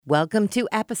Welcome to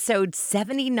episode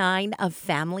 79 of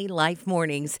Family Life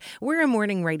Mornings. We're a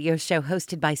morning radio show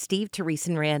hosted by Steve, Therese,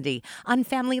 and Randy on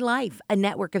Family Life, a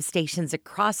network of stations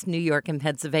across New York and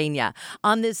Pennsylvania.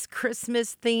 On this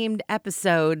Christmas-themed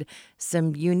episode,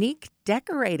 some unique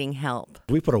decorating help.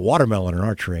 We put a watermelon in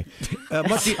our tree.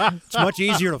 It's much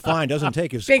easier to find. Doesn't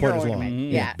take us Bigger quite as long.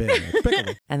 ornament, yeah.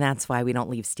 Big. And that's why we don't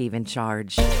leave Steve in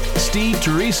charge. Steve,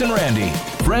 Therese, and Randy.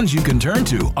 Friends you can turn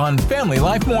to on Family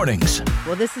Life Mornings.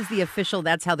 Well, this is the official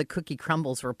That's How the Cookie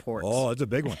Crumbles report. Oh, it's a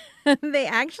big one. They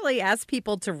actually asked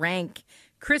people to rank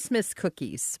Christmas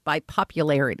cookies by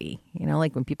popularity. You know,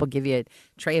 like when people give you a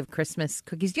tray of Christmas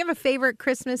cookies. Do you have a favorite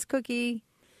Christmas cookie?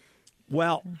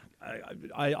 Well,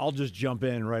 I'll just jump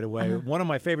in right away. One of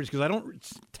my favorites, because I don't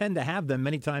tend to have them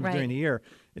many times during the year,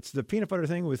 it's the peanut butter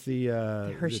thing with the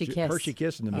Hershey Kiss. Hershey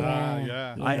Kiss in the middle.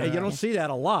 Yeah. You don't see that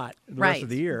a lot the rest of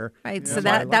the year. Right, Yeah. so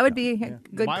that would be a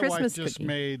good My Christmas wife just cookie.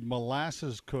 made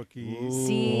molasses cookies.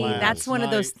 See, last that's one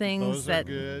of those night. things Those are that,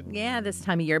 good. this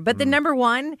time of year. But the number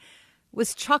one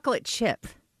was chocolate chip.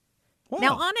 Wow.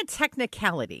 Now, on a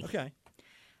technicality, Okay.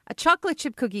 a chocolate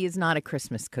chip cookie is not a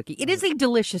Christmas cookie. It is a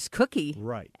delicious cookie.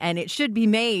 Right. And it should be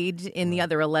made in the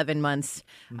other 11 months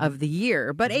of the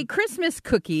year. But a Christmas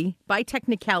cookie, by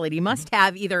technicality, must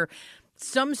have either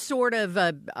some sort of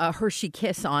a Hershey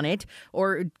Kiss on it,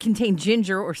 or contain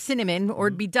ginger or cinnamon,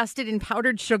 or be dusted in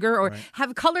powdered sugar, or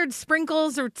have colored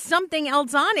sprinkles or something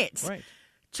else on it. Right.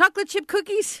 Chocolate chip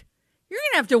cookies, you're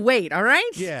going to have to wait, all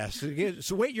right? Yes.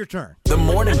 So wait your turn. The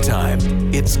morning time.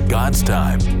 It's God's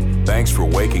time. Thanks for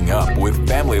waking up with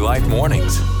Family Life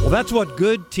Mornings. Well, that's what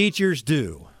good teachers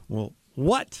do. Well,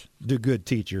 what do good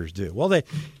teachers do? Well, they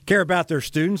care about their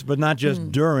students, but not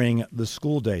just during the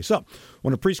school day. So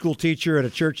when a preschool teacher at a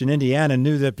church in Indiana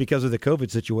knew that because of the COVID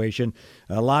situation,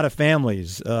 a lot of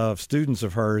families of students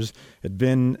of hers had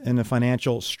been in a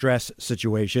financial stress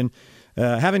situation,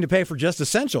 having to pay for just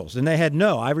essentials. And they had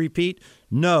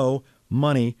no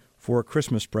money for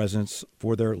Christmas presents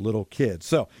for their little kids.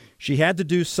 So she had to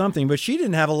do something, but she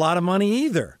didn't have a lot of money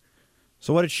either.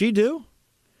 So what did she do?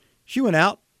 She went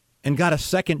out and got a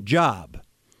second job.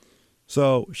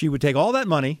 So she would take all that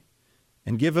money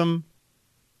and give them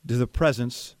to the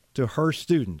presents to her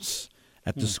students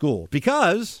at the school,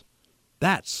 because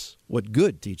that's what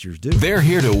good teachers do. They're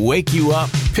here to wake you up,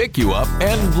 pick you up,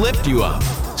 and lift you up.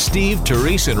 Steve,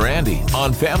 Therese, and Randy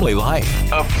on Family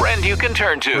Life. A friend you can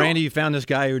turn to. Randy, you found this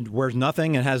guy who wears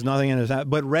nothing and has nothing in his house,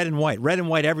 but red and white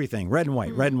everything. Red and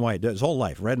white, his whole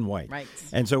life, red and white. Right.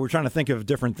 And so we're trying to think of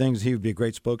different things he would be a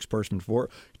great spokesperson for.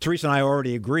 Teresa and I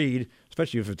already agreed,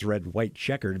 especially if it's red, white,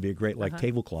 checkered, it'd be a great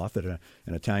tablecloth at an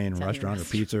Italian restaurant or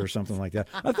pizza or something like that.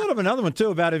 I thought of another one, too,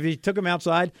 about if he took him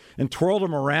outside and twirled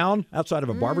him around outside of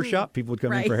a barbershop. People would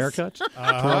come in for haircuts.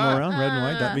 Twirl them around, red and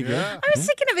white, that'd be good. I was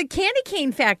thinking of a candy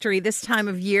cane factory this time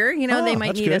of year. You know, they might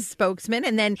that's need a good. spokesman.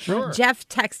 And then Jeff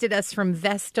texted us from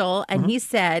Vestal, and he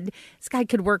said this guy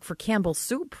could work for Campbell's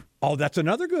Soup, Oh, that's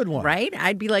another good one. right?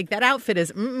 I'd be like, that outfit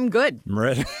is good.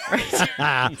 Red.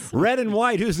 Red and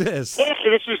white, who's this? Yes,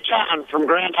 this is John from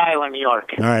Grand Island, New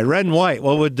York. All right, red and white.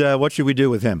 What should we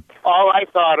do with him? All I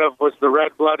thought of was the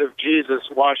red blood of Jesus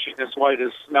washing as white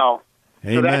as snow.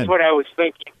 Amen. So that's what I was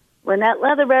thinking. Lynette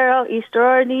Leatherbarrow, East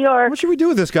Aurora, New York. What should we do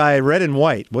with this guy, red and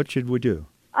white? What should we do?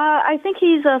 I think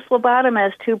he's a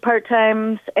phlebotomist who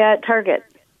part-times at Target.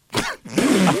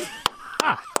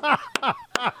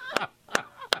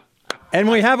 And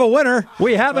we have a winner.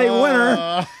 We have a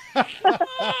winner.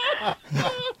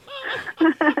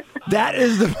 That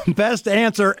is the best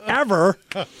answer ever.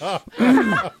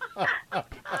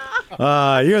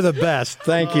 You're the best.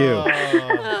 Thank you.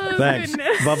 Thanks.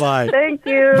 Bye-bye. Thank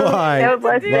you. Bye. Have a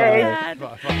blessed day.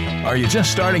 Are you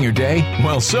just starting your day?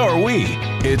 Well, so are we.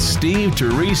 It's Steve,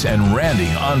 Therese, and Randy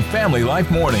on Family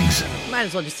Life Mornings. Might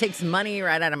as well just take some money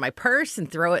right out of my purse and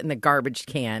throw it in the garbage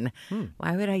can.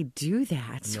 Why would I do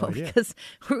that? Because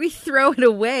we throw it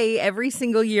away every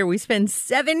single year. We spend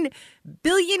 $7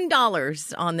 billion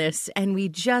on this, and we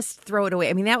just throw it away.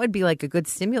 I mean, that would be like a good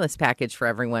stimulus package for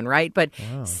everyone, right? But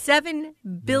 $7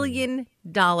 billion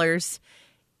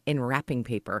in wrapping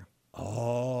paper.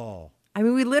 Oh. I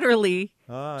mean, we literally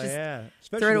Oh, just yeah. throw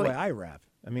Especially it the away. way I wrap.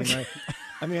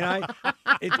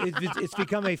 It's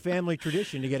become a family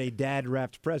tradition to get a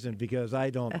dad-wrapped present because I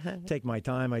don't take my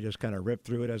time. I just kind of rip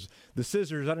through it. As the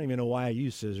scissors, I don't even know why I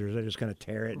use scissors. I just kind of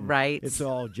tear it. And Right. It's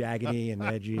all jaggedy and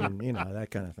edgy and,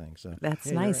 that kind of thing. So That's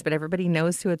yeah, you're nice, right. but everybody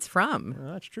knows who it's from.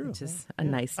 Well, that's true. Which is a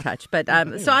nice touch. But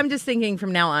so I'm just thinking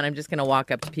from now on, I'm just going to walk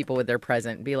up to people with their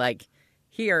present and be like,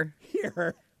 here,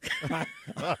 I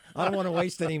don't want to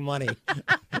waste any money.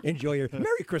 Enjoy your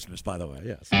Merry Christmas, by the way.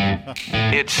 Yes.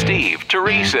 It's Steve,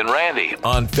 Therese, and Randy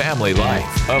on Family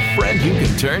Life. A friend you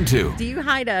can turn to. Do you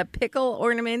hide a pickle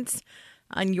ornament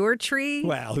on your tree?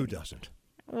 Well, who doesn't?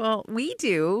 Well, we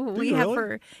do. We you have really?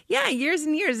 for years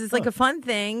and years. It's like a fun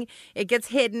thing. It gets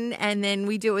hidden, and then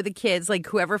we do it with the kids. Like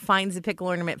whoever finds the pickle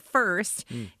ornament first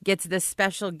gets this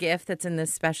special gift that's in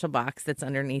this special box that's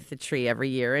underneath the tree every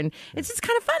year. And it's just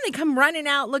kind of fun. They come running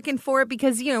out looking for it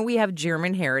because, we have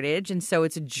German heritage, and so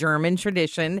it's a German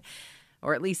tradition,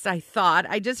 or at least I thought.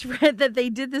 I just read that they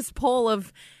did this poll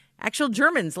of actual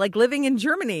Germans, like living in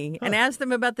Germany, and asked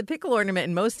them about the pickle ornament,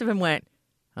 and most of them went,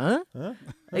 Huh?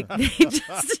 Like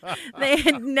they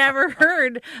had never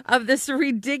heard of this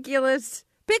ridiculous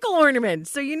pickle ornament.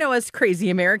 So us crazy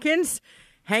Americans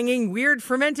hanging weird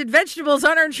fermented vegetables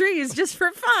on our trees just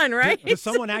for fun, right? Does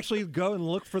someone actually go and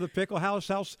look for the pickle house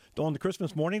on the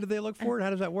Christmas morning? Do they look for it? How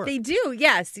does that work? They do,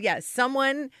 yes.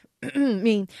 Someone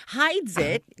hides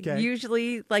it,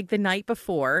 usually like the night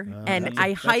before, and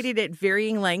I hide it at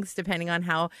varying lengths depending on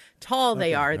how tall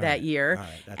they are that year.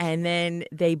 Right, and then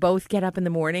they both get up in the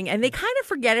morning, and they kind of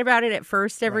forget about it at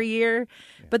first every year,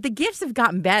 but the gifts have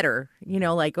gotten better.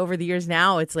 Like over the years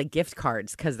now, it's like gift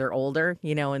cards because they're older,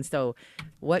 and so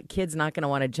what kid's not going to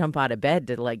want to jump out of bed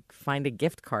to like find a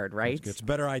gift card, right? It's a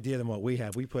better idea than what we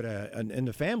have. We put in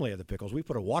the family of the pickles, we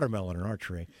put a watermelon in our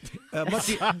tree.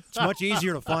 It's much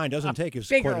easier to find. Doesn't take us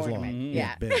Bigger quite as long. ornament,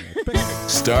 yeah. Big. Big.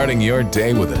 Starting your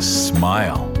day with a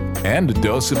smile and a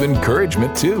dose of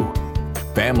encouragement, too.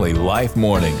 Family Life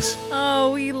Mornings.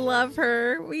 Oh, we love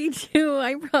her. We do.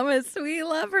 I promise. We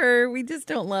love her. We just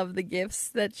don't love the gifts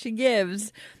that she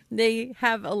gives. They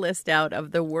have a list out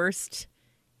of the worst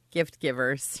gift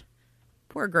givers.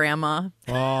 Poor grandma.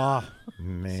 Oh,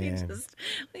 man.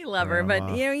 We love her. But,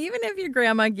 even if your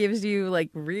grandma gives you like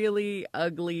really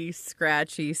ugly,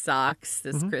 scratchy socks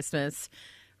this Christmas,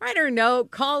 write her a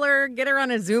note, call her, get her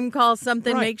on a Zoom call,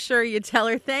 something. Make sure you tell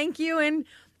her thank you and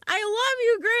I love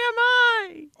you,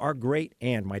 Grandma. Our great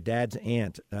aunt, my dad's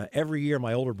aunt, every year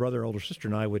my older brother, older sister,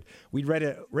 and I we'd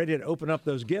ready to open up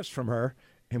those gifts from her.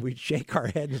 And we'd shake our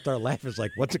head and start laughing. It's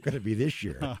like, what's it going to be this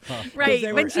year? Right,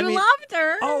 but you loved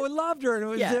her. Oh, I loved her. And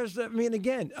it was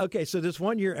again, okay, so this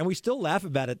one year, and we still laugh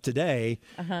about it today,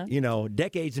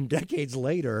 decades and decades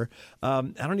later. I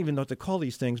don't even know what to call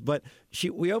these things, but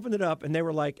we opened it up, and they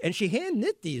were like, and she hand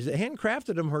knit these,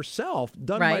 handcrafted them herself,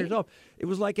 done by herself. It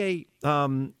was like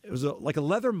like a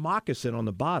leather moccasin on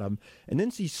the bottom, and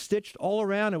then she stitched all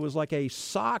around. It was like a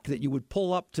sock that you would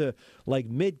pull up to like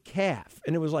mid-calf,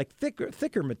 and it was like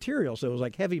thicker material, so it was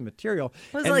like heavy material.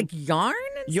 Was it like yarn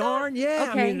and yarn, stuff? yeah.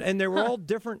 Okay. I mean, and they were all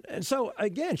different. And so,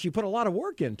 again, she put a lot of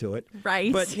work into it.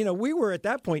 Right. But, we were at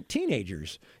that point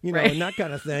teenagers, and that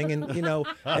kind of thing. And,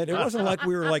 and it wasn't like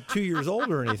we were like 2 years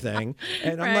old or anything.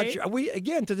 And I'm not sure.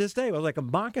 Again, to this day, it was like a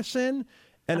moccasin.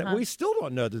 And we still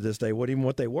don't know to this day what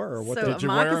they were. Or what So Did you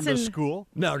wear them to school?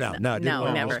 No,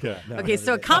 never. Okay,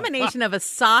 So a combination of a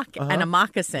sock and a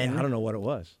moccasin. Yeah, I don't know what it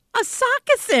was. A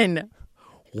sockcasin.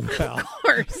 Well, Of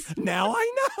course. now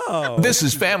I know. This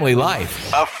is Family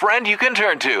Life. A friend you can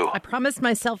turn to. I promised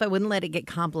myself I wouldn't let it get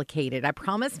complicated. I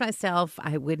promised myself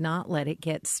I would not let it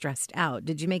get stressed out.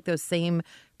 Did you make those same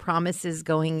promises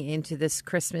going into this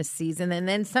Christmas season? And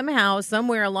then somehow,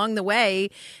 somewhere along the way,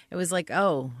 it was like,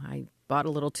 oh, I bought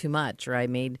a little too much, or I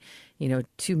made,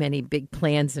 too many big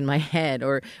plans in my head,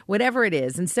 or whatever it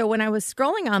is. And so when I was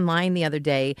scrolling online the other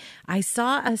day, I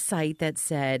saw a site that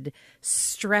said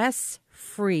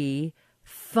stress-free,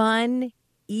 fun,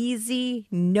 easy,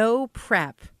 no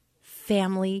prep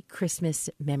family Christmas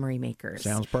memory makers.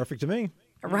 Sounds perfect to me.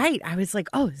 Right. I was like,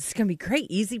 oh, this is going to be great.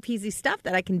 Easy peasy stuff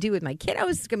that I can do with my kiddos.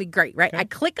 This is going to be great, right? Okay. I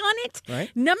click on it.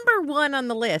 Right. Number 1 on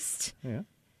the list,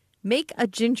 make a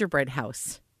gingerbread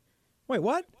house. Wait,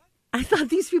 what? I thought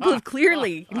these people have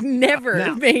clearly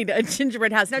never made a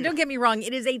gingerbread house. Now, don't get me wrong.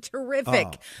 It is a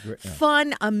terrific,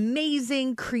 fun,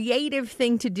 amazing, creative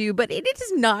thing to do, but it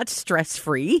is not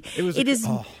stress-free. It is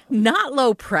not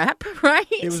low prep, right?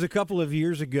 It was a couple of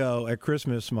years ago at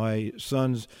Christmas. My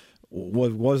son's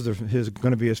was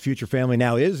going to be his future family,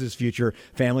 now is his future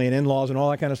family and in-laws and all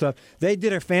that kind of stuff. They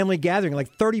did a family gathering, like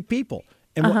 30 people.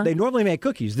 And they normally make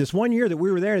cookies. This one year that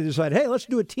we were there, they decided, hey, let's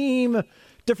do a team,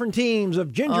 different teams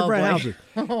of gingerbread houses.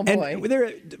 Oh, boy. And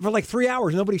there, for like 3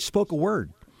 hours, nobody spoke a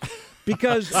word.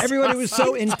 Because everybody was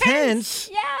so intense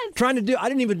trying to do. I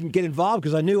didn't even get involved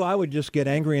because I knew I would just get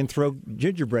angry and throw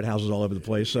gingerbread houses all over the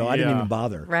place. So I didn't even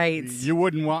bother. Right. You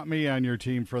wouldn't want me on your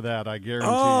team for that, I guarantee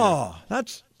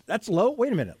you. That's low.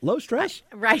 Wait a minute. Low stress?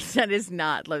 Right, that is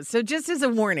not low. So just as a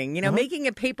warning, making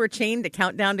a paper chain to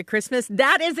count down to Christmas,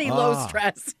 that is a low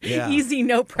stress, easy,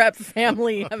 no prep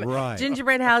family. Right.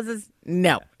 Gingerbread houses,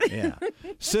 no. Yeah.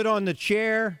 Sit on the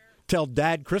chair, tell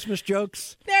Dad Christmas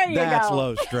jokes. There you That's go.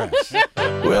 low stress.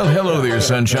 Well, hello there,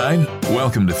 sunshine.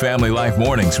 Welcome to Family Life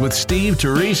Mornings with Steve,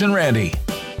 Therese, and Randy.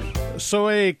 So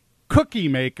a cookie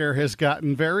maker has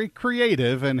gotten very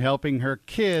creative in helping her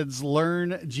kids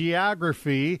learn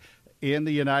geography in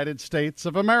the United States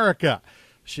of America.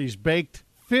 She's baked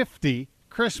 50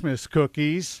 Christmas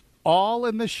cookies, all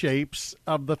in the shapes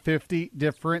of the 50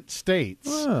 different states.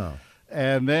 Oh.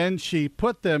 And then she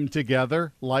put them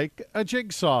together like a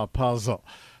jigsaw puzzle.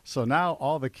 So now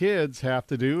all the kids have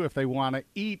to do, if they want to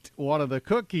eat one of the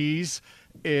cookies,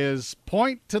 is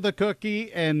point to the cookie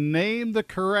and name the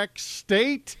correct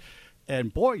state.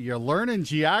 And boy, you're learning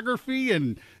geography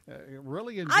and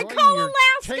really enjoying I call your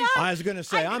Alaska. taste. I was going to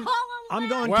say, I'm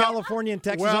going Well, California and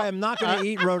Texas. I am not going to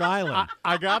eat Rhode Island.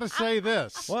 I got to say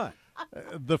this. What?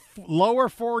 The lower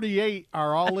 48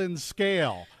 are all in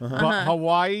scale, but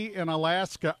Hawaii and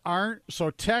Alaska aren't.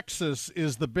 So Texas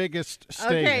is the biggest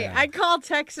state. Okay, I call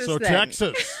Texas So then.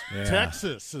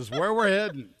 Texas is where we're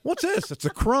heading. What's this? It's a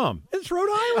crumb. It's Rhode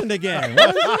Island again.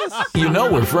 What is this? You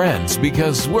know we're friends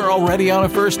because we're already on a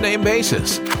first-name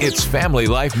basis. It's Family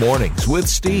Life Mornings with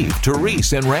Steve,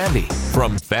 Therese, and Randy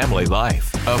from Family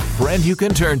Life, a friend you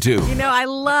can turn to. I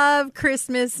love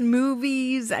Christmas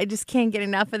movies. I just can't get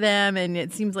enough of them. And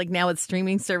it seems like now with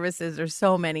streaming services, there's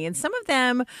so many. And some of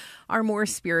them are more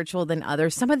spiritual than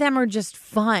others. Some of them are just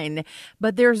fun.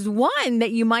 But there's one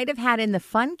that you might have had in the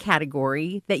fun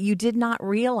category that you did not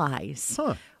realize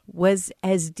was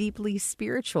as deeply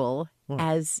spiritual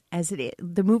as it is.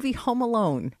 The movie Home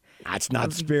Alone. That's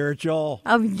not spiritual.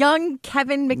 Of young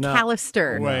Kevin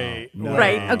McAllister. Wait.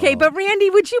 Right. Okay. But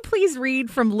Randy, would you please read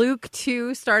from Luke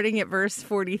 2, starting at verse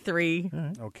 43?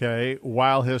 Okay.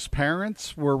 While his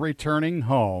parents were returning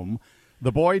home,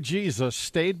 the boy Jesus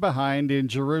stayed behind in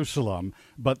Jerusalem,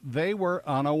 but they were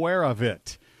unaware of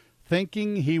it.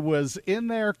 Thinking he was in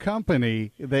their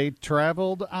company, they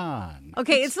traveled on.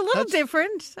 Okay, it's a little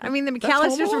different. I mean, the Home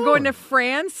McAllisters were Alone. going to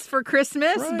France for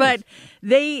Christmas, Right. but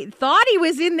they thought he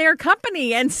was in their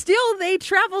company, and still they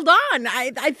traveled on.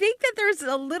 I think that there's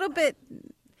a little bit.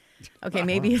 Okay,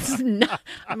 maybe it's not.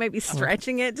 I might be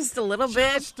stretching it just a little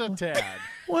bit. Just a tad.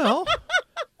 Well,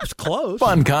 it's close.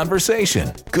 Fun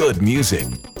conversation, good music,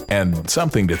 and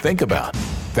something to think about.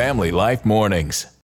 Family Life Mornings.